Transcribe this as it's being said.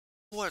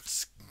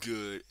What's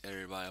good,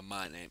 everybody?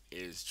 My name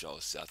is Joe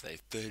South. A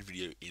third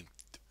video in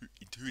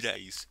 2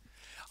 days.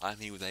 I'm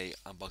here with a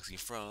unboxing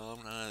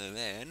from none other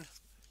than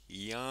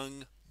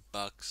Young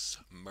Bucks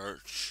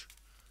Merch.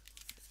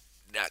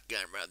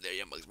 .com right there,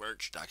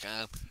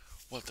 youngbucksmerch.com.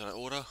 What did I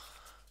order?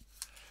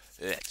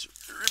 Let's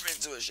rip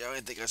into it, shall we?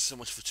 Thank you guys so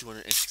much for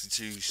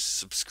 262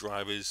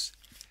 subscribers.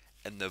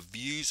 And the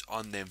views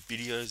on them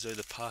videos over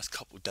the past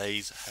couple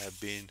days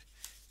have been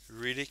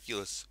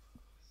ridiculous.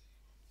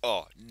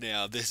 Oh,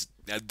 this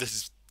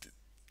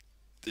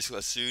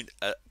was soon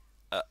uh,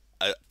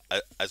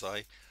 as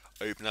I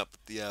open up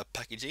the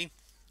packaging.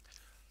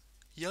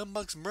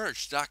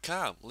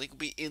 Youngbucksmerch.com. Link will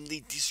be in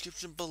the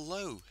description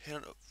below.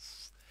 Head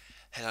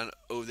on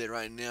over there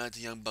right now to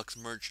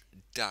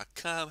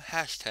youngbucksmerch.com.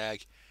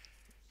 Hashtag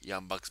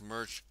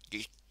youngbucksmerch.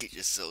 Get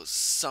yourself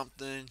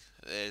something.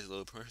 There's a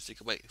little person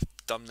sticker. Wait,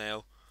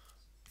 thumbnail.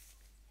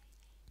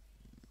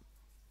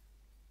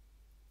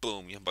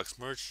 Boom,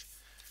 Youngbucksmerch.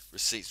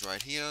 Receipts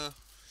right here.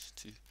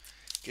 To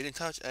get in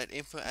touch at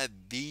info at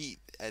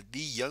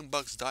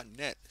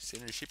theyoungbucks.net.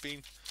 Standard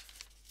shipping.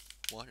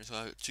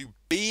 To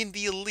be in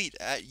the elite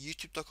at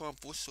youtube.com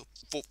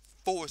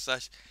forward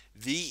slash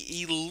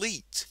the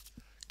elite.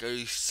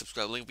 Go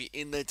subscribe. Link will be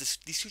in the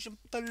description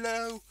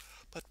below.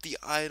 But the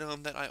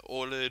item that I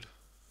ordered,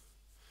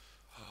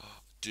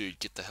 dude,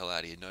 get the hell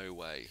out of here. No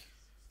way.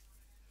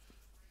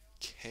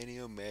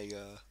 Kenny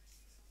Omega.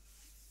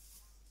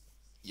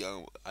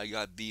 Yo, I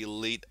got the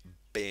elite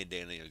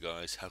bandana,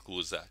 guys. How cool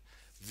is that?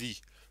 The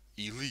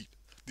elite.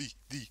 The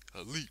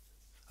elite.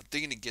 I'm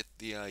thinking to get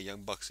the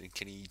Young Bucks and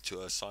Kenny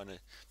to sign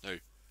it. No,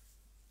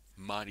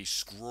 Mighty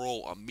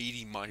Scroll. I'm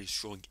meeting Mighty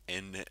Scroll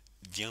and the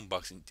Young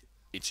Bucks in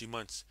 2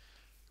 months.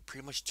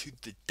 Pretty much to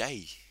the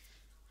day.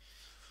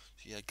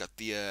 So yeah, I got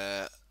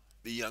the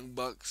Young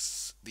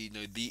Bucks, the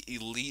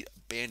elite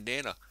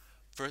bandana.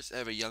 First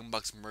ever Young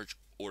Bucks merch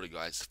order,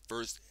 guys.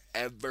 First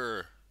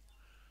ever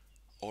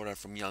order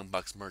from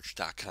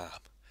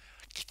youngbucksmerch.com.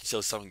 Get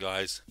yourself something,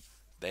 guys.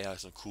 They are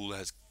some cool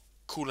as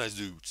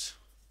dudes.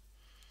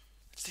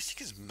 This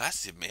thing is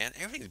massive, man.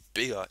 Everything's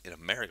bigger in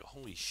America.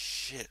 Holy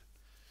shit.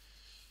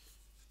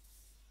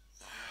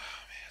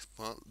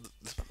 Well,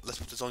 let's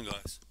put this on,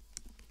 guys.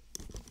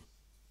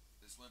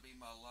 This might be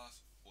my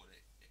last order.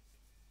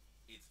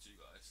 It's two,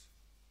 guys.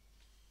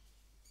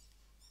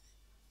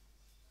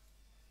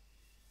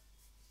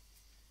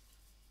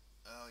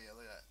 Oh yeah,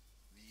 look at that.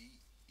 The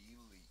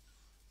elite.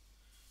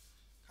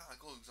 Kinda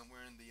cool because I'm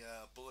wearing the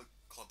Bullet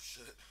Club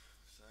shirt.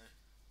 So,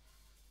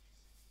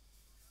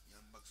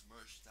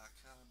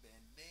 youngbucksmerch.com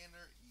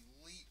bandana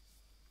elite.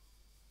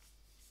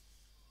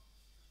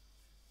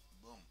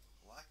 Boom.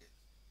 I like it.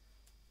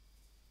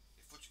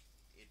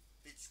 It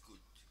fits good.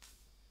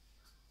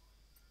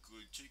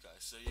 Good too, guys.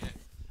 So yeah,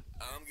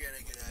 I'm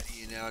gonna get out of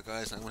here now,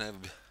 guys. I'm gonna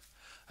have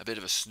a bit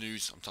of a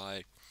snooze. I'm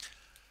tired.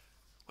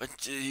 Went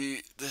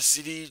to the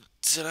city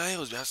today. It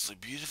was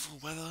absolutely beautiful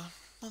weather.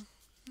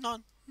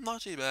 Not,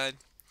 not too bad.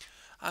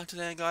 Until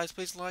then, guys,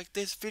 please like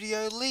this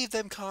video. Leave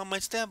them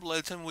comments down below.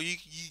 Tell me what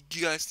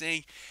you guys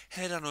think.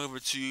 Head on over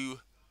to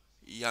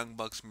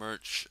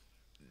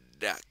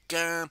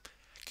youngbucksmerch.com.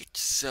 Get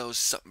yourself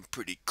something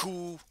pretty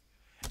cool.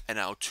 And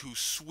I'll to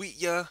sweet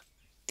ya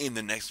in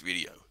the next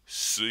video.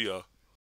 See ya.